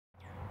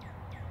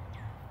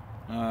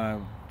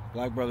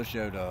Black brother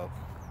showed up.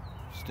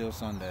 Still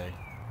Sunday.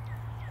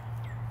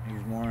 He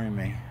was worrying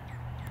me.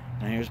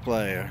 And here's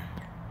Player.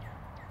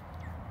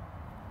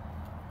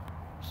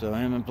 So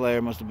him and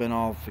Player must have been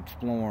off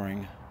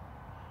exploring.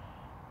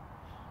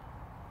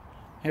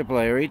 Here,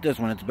 Player, eat this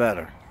one. It's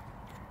better.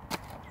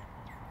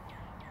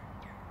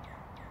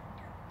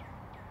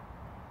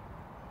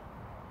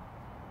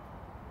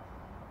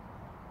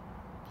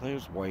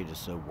 Player's white is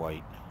so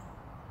white.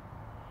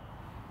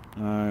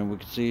 Alright, we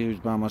can see who's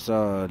by my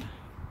side.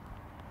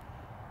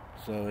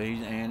 So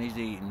he's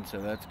eating, so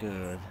that's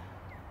good.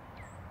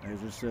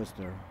 There's his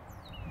sister.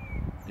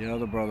 The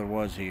other brother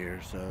was here,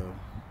 so.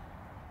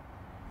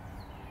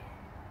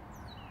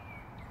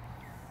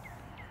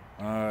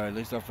 Alright, at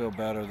least I feel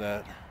better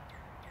that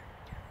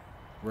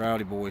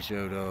Rowdy boy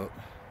showed up.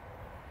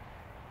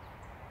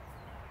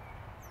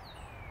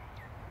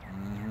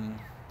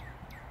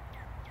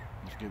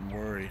 Just getting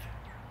worried.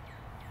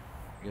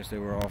 Guess they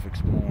were off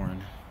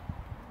exploring.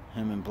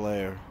 Him and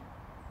Blair.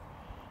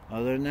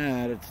 Other than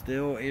that, it's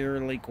still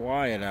eerily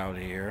quiet out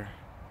here.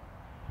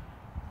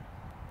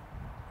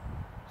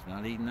 It's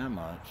not eating that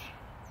much.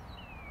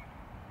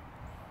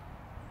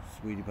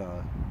 Sweetie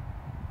pie.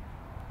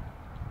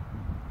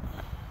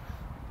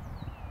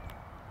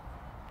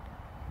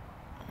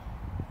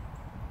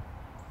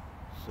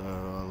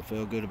 So I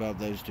feel good about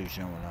those two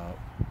showing up.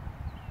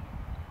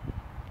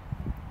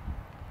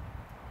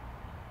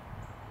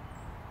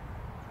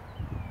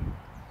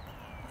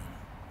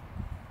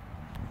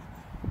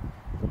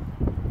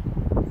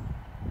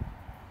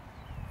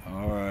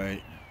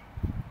 Alright.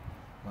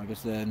 Like I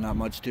said, not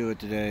much to it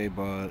today,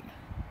 but at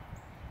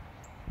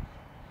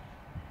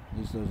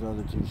least those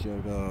other two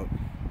showed up.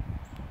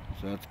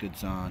 So that's a good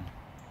sign.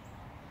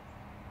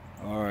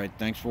 Alright,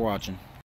 thanks for watching.